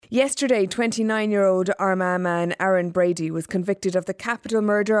Yesterday, 29-year-old Armagh man Aaron Brady was convicted of the capital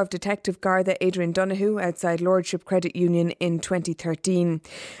murder of Detective Garda Adrian Donoghue outside Lordship Credit Union in 2013.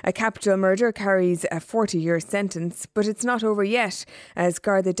 A capital murder carries a 40-year sentence, but it's not over yet, as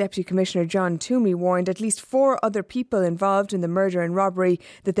Garda Deputy Commissioner John Toomey warned at least 4 other people involved in the murder and robbery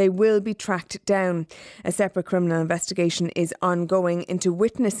that they will be tracked down. A separate criminal investigation is ongoing into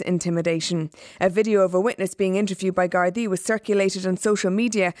witness intimidation. A video of a witness being interviewed by Gardaí was circulated on social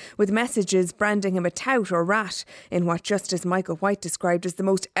media with messages branding him a tout or rat in what Justice Michael White described as the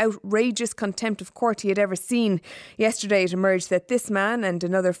most outrageous contempt of court he had ever seen. Yesterday it emerged that this man and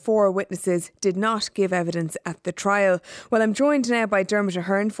another 4 witnesses did not give evidence at the trial. Well, I'm joined now by Dermot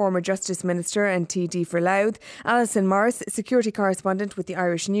Ahern, former Justice Minister and TD for Louth, Alison Morris, security correspondent with the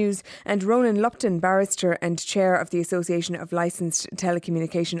Irish News, and Ronan Lupton, barrister and chair of the Association of Licensed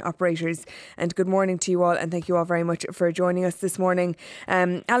Telecommunication Operators. And good morning to you all, and thank you all very much for joining us this morning.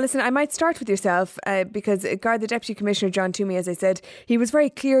 Alison, I might start with yourself because Garda Deputy Commissioner John Toomey, as I said, he was very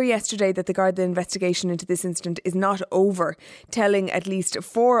clear yesterday that the Garda investigation into this incident is not over, telling at least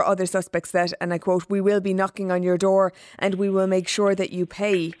 4 other suspects that, and I quote, "we will be knocking on your door and we will make sure that you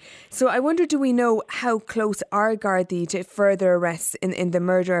pay." So I wonder, do we know how close are Gardaí to further arrests in the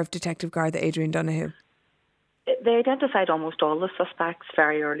murder of Detective Garda Adrian Donoghue? They identified almost all the suspects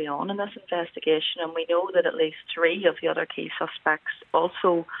very early on in this investigation, and we know that at least 3 of the other key suspects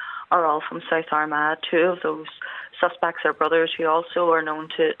also are all from South Armagh. 2 of those suspects are brothers who also are known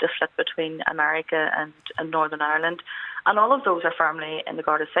to flit between America and Northern Ireland. And all of those are firmly in the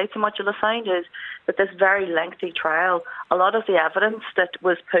Garda sights. And what you'll find is that this very lengthy trial, a lot of the evidence that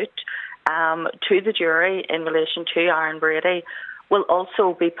was put to the jury in relation to Aaron Brady will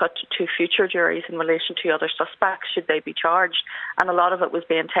also be put to future juries in relation to other suspects should they be charged. And a lot of it was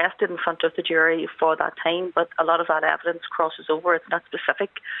being tested in front of the jury for that time, but a lot of that evidence crosses over. It's not specific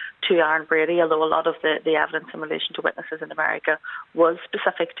to Aaron Brady, although a lot of the evidence in relation to witnesses in America was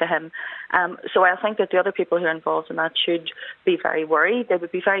specific to him. So I think that the other people who are involved in that should be very worried. They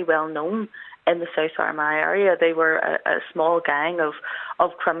would be very well known in the South Armagh area. They were a small gang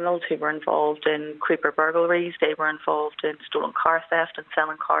of criminals who were involved in creeper burglaries. They were involved in stolen car theft and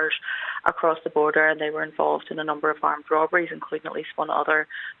selling cars across the border, and they were involved in a number of armed robberies, including at least one other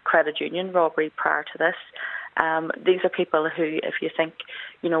credit union robbery prior to this. These are people who, if you think,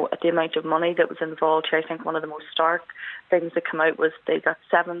 at the amount of money that was involved here, I think one of the most stark things that came out was they got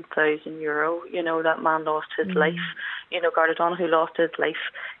 €7,000. That man lost his life. Garda Donoghue lost his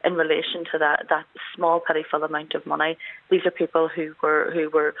life in relation to that small, pitiful amount of money. These are people who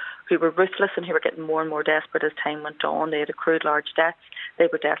were ruthless and who were getting more and more desperate as time went on. They had accrued large debts. They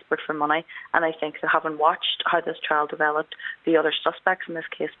were desperate for money. And I think that having watched how this trial developed, the other suspects in this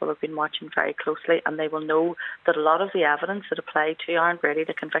case will have been watching very closely, and they will know that a lot of the evidence that applied to Aaron Brady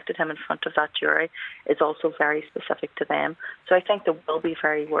that convicted him in front of that jury is also very specific to them. So I think they will be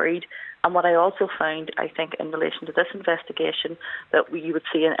very worried. And what I also found, I think, in relation to this investigation that you would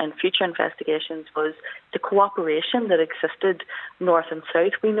see in future investigations was the cooperation that existed north and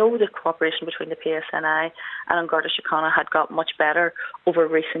south. We know the cooperation between the PSNI and Garda Síochána had got much better over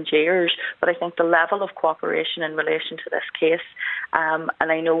recent years, but I think the level of cooperation in relation to this case, and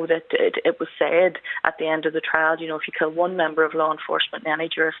I know that it was said at the end of the trial, if you kill one member of law enforcement in any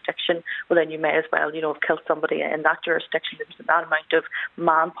jurisdiction, well then you may as well, have killed somebody in that jurisdiction. There was that amount of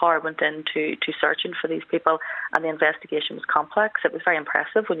manpower went into searching for these people, and the investigation was complex. It was very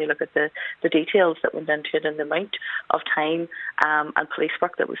impressive when you look at the details that went into it and the amount of time and police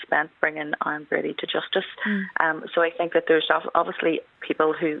work that was spent bringing Aaron Brady to justice. So I think that there's obviously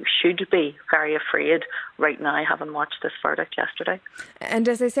people who should be very afraid right now, having watched this verdict yesterday. And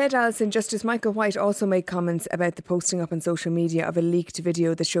as I said, Alison, Justice Michael White also made comments about the posting up on social media of a leaked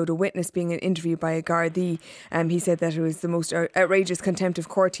video that showed a witness being interviewed by a Gardaí. He said that it was the most outrageous contempt of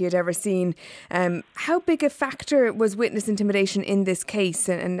court he had ever seen. How big a factor was witness intimidation in this case?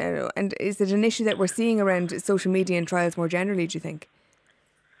 And is it an issue that we're seeing around social media and trials more generally, do you think?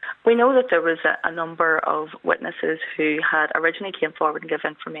 We know that there was a number of witnesses who had originally came forward and give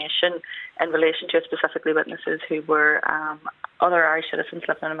information in relation to it, specifically witnesses who were other Irish citizens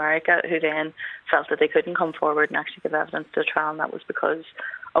living in America who then felt that they couldn't come forward and actually give evidence to the trial, and that was because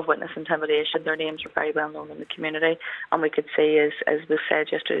of witness intimidation. Their names were very well known in the community, and we could see, as was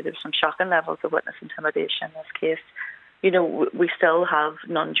said yesterday, there were some shocking levels of witness intimidation in this case. We still have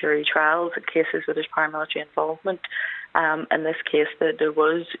non-jury trials in cases where there's paramilitary involvement. In this case, there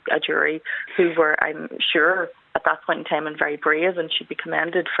was a jury who were, I'm sure, at that point in time and very brave, and should be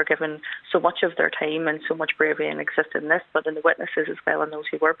commended for giving so much of their time and so much bravery and exist in this, but in the witnesses as well and those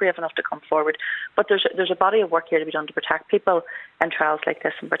who were brave enough to come forward. But there's a body of work here to be done to protect people in trials like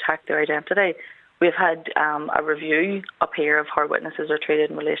this and protect their identity. We've had a review up here of how witnesses are treated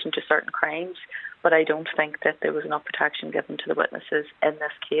in relation to certain crimes, but I don't think that there was enough protection given to the witnesses in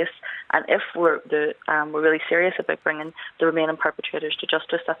this case. And if we're really serious about bringing the remaining perpetrators to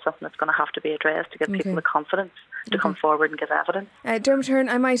justice, that's something that's going to have to be addressed to give people the confidence to come forward and give evidence. Dermot Hearn,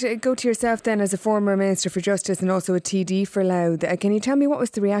 I might go to yourself then as a former Minister for Justice and also a TD for Louth. Can you tell me what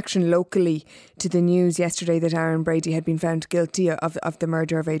was the reaction locally to the news yesterday that Aaron Brady had been found guilty of the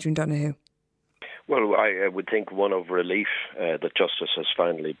murder of Adrian Donoghue? Well, I would think one of relief that justice has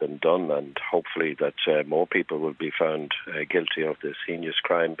finally been done, and hopefully that more people will be found guilty of this heinous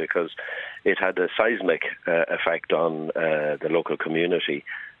crime, because it had a seismic effect on the local community.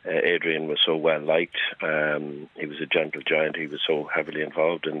 Adrian was so well liked. He was a gentle giant. He was so heavily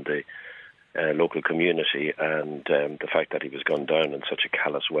involved in the local community, and the fact that he was gunned down in such a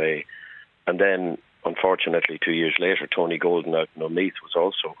callous way. And then, unfortunately, 2 years later, Tony Golden out in Omeath was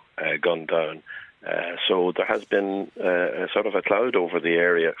also gunned down. So there has been a sort of a cloud over the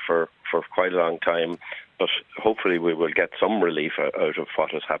area for quite a long time, but hopefully we will get some relief out of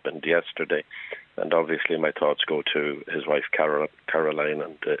what has happened yesterday. And obviously my thoughts go to his wife Caroline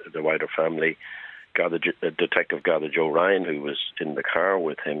and the wider family. Detective Gather Joe Ryan, who was in the car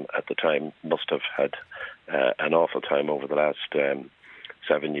with him at the time, must have had an awful time over the last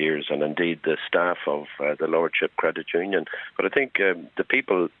 7 years, and indeed the staff of the Lordship Credit Union. But I think the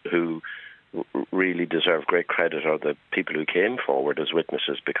people who really deserve great credit are the people who came forward as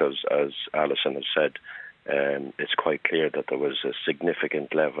witnesses, because, as Alison has said, it's quite clear that there was a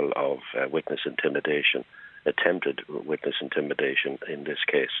significant level of witness intimidation, attempted witness intimidation in this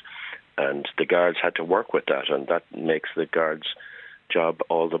case. And the guards had to work with that, and that makes the guards' job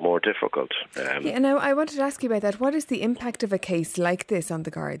all the more difficult. Now, I wanted to ask you about that. What is the impact of a case like this on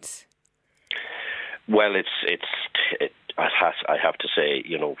the guards? Well, I have to say,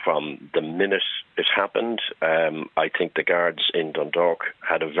 from the minute it happened, I think the guards in Dundalk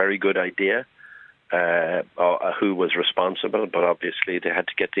had a very good idea who was responsible, but obviously they had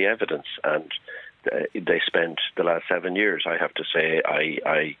to get the evidence, and they spent the last 7 years. I have to say,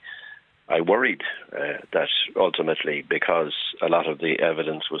 I worried that ultimately, because a lot of the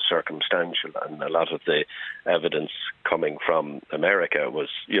evidence was circumstantial and a lot of the evidence coming from America was,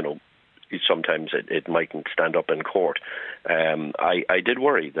 sometimes it mightn't stand up in court. I did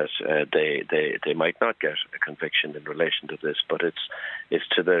worry that they might not get a conviction in relation to this, but it's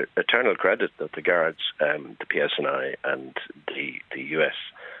to the eternal credit that the guards, the PSNI and the US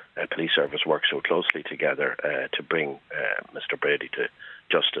police service work so closely together to bring Mr. Brady to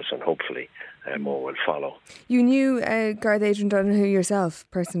justice, and hopefully more will follow. You knew Garth Adrian Donoghue yourself,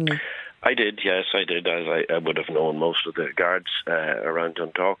 personally? I did, yes, I did, as I would have known most of the guards around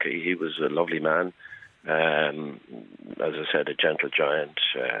Dundalk. He was a lovely man, as I said, a gentle giant.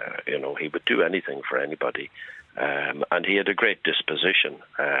 He would do anything for anybody, and he had a great disposition.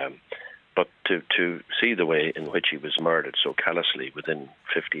 But to see the way in which he was murdered so callously within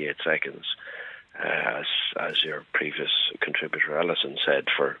 58 seconds, as your previous contributor Alison said,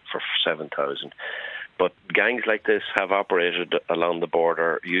 for 7,000. But gangs like this have operated along the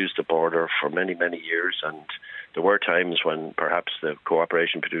border, used the border for many, many years, and there were times when perhaps the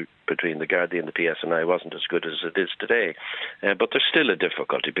cooperation between the Gardaí and the PSNI wasn't as good as it is today. But there's still a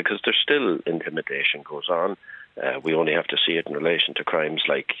difficulty, because there's still intimidation goes on. We only have to see it in relation to crimes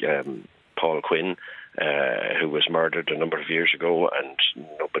like Paul Quinn, who was murdered a number of years ago, and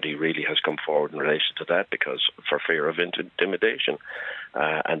nobody really has come forward in relation to that because for fear of intimidation.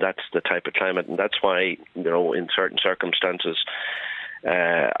 And that's the type of climate, and that's why, in certain circumstances,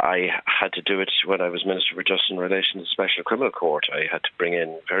 I had to do it when I was Minister for Justice in relation to the Special Criminal Court. I had to bring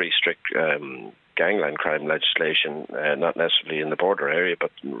in very strict gangland crime legislation, not necessarily in the border area,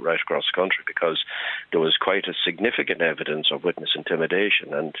 but right across the country, because there was quite a significant evidence of witness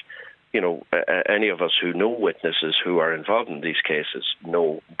intimidation. And any of us who know witnesses who are involved in these cases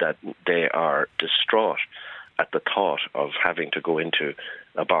know that they are distraught at the thought of having to go into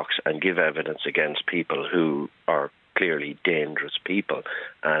a box and give evidence against people who are clearly dangerous people.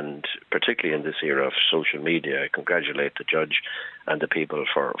 And particularly in this era of social media, I congratulate the judge and the people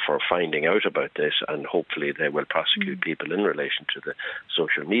for finding out about this, and hopefully they will prosecute people in relation to the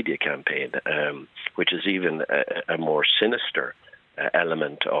social media campaign, which is even a more sinister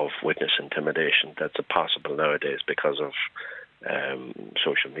element of witness intimidation that's possible nowadays because of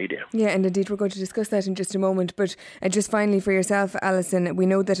social media. Yeah, and indeed we're going to discuss that in just a moment. But just finally for yourself, Alison, we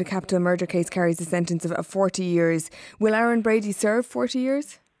know that a capital murder case carries a sentence of 40 years. Will Aaron Brady serve 40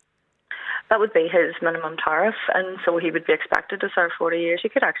 years? That would be his minimum tariff, and so he would be expected to serve 40 years. He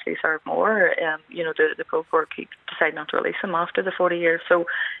could actually serve more. The court could decide not to release him after the 40 years. So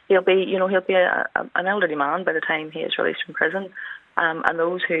he'll be an elderly man by the time he is released from prison. And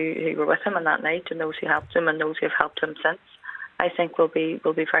those who were with him on that night, and those who helped him, and those who have helped him since, I think will be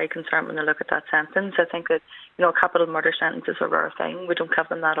very concerned when they look at that sentence. I think that capital murder sentences are a rare thing. We don't have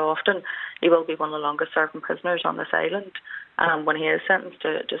them that often. He will be one of the longest serving prisoners on this island when he is sentenced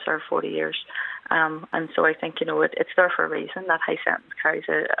to serve 40 years. And so I think it's there for a reason. That high sentence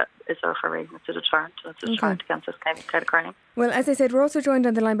is there for a reason. It's a deterrent. It's a deterrent against this kind of crime. Well, as I said, we're also joined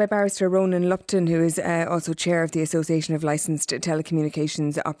on the line by Barrister Ronan Lupton, who is also chair of the Association of Licensed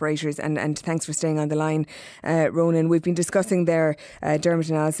Telecommunications Operators. And thanks for staying on the line, Ronan. We've been discussing there, Dermot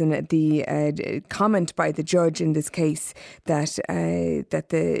and Alison, the comment by the judge in this case that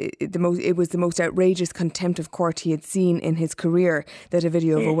it was the most outrageous contempt of court he had seen in his career, that a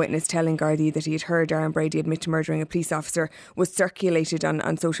video of a witness telling Gardaí that he had heard Aaron Brady admit to murdering a police officer was circulated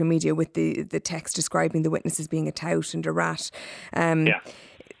on social media with the text describing the witness as being a tout and a rat.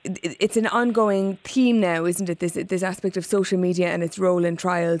 It's an ongoing theme now, isn't it? This aspect of social media and its role in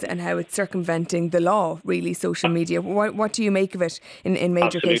trials and how it's circumventing the law, really, social media. What do you make of it in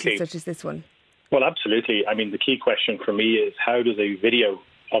major cases such as this one? Well, absolutely. I mean, the key question for me is how does a video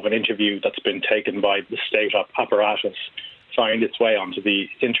of an interview that's been taken by the state apparatus find its way onto the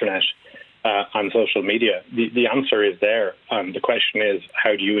internet and social media? The answer is there. The question is,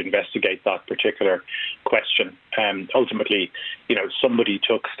 how do you investigate that particular question? Ultimately, somebody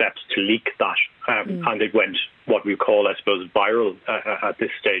took steps to leak that and it went what we call, I suppose, viral at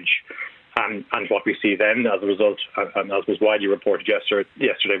this stage. And what we see then as a result, and as was widely reported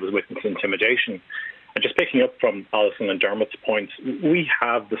yesterday, was witness intimidation. And just picking up from Alison and Dermot's points, we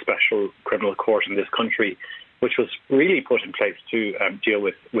have the Special Criminal Court in this country, which was really put in place to deal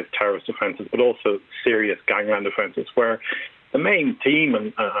with terrorist offences, but also serious gangland offences, where the main theme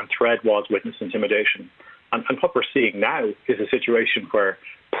and thread was witness intimidation. And what we're seeing now is a situation where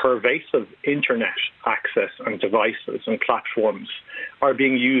pervasive internet access and devices and platforms are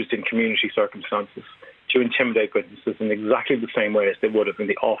being used in community circumstances to intimidate witnesses in exactly the same way as they would have in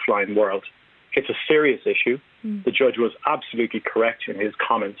the offline world. It's a serious issue. The judge was absolutely correct in his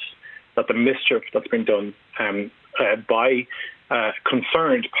comments that the mischief that's been done by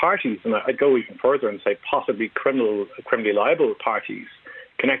concerned parties, and I'd go even further and say possibly criminally liable parties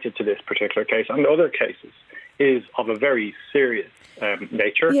connected to this particular case and other cases, is of a very serious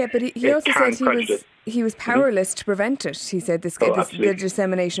nature. Yeah, but he also said he was powerless to prevent it. He said the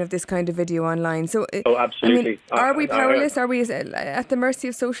dissemination of this kind of video online. So, absolutely. Are we powerless? Are we at the mercy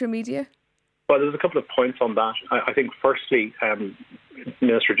of social media? Well, there's a couple of points on that. I think, firstly,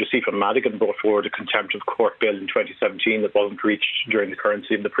 Minister Josefa Madigan brought forward a contempt of court bill in 2017 that wasn't reached during the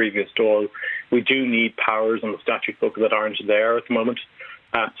currency of the previous Dáil. We do need powers on the statute book that aren't there at the moment.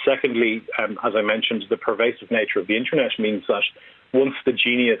 Secondly, as I mentioned, the pervasive nature of the internet means that once the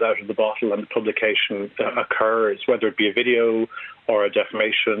genie is out of the bottle and the publication occurs, whether it be a video or a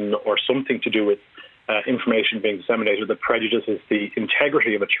defamation or something to do with information being disseminated that prejudices the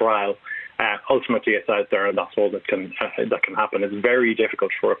integrity of a trial, ultimately it's out there, and that's all that can happen. It's very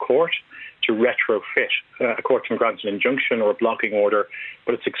difficult for a court to retrofit. A court can grant an injunction or a blocking order,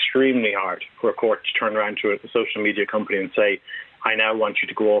 but it's extremely hard for a court to turn around to a social media company and say, I now want you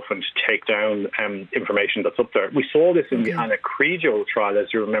to go off and take down information that's up there. We saw this in the Anna Credo trial, as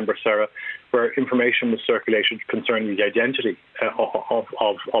you remember, Sarah, where information was circulated concerning the identity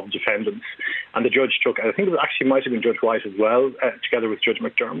of defendants. And the judge took, I think it actually might have been Judge White as well, together with Judge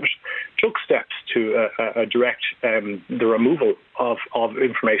McDermott, took steps to direct the removal of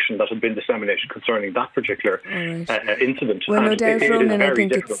information that had been disseminated concerning that particular incident. Well, no doubt, Ronan, I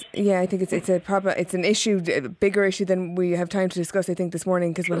think difficult. it's an issue, a bigger issue than we have time to discuss, I think, this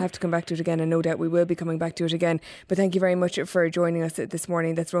morning, because we'll have to come back to it again, and no doubt we will be coming back to it again. But thank you very much for joining us this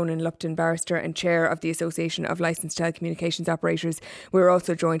morning. That's Ronan Lupton, barrister and chair of the Association of Licensed Telecommunications Operators. We're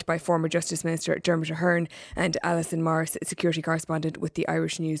also joined by former Justice Minister Dermot Ahern and Alison Morris, security correspondent with the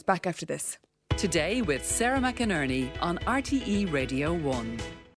Irish News. Back after this. Today with Sarah McInerney on RTE Radio 1.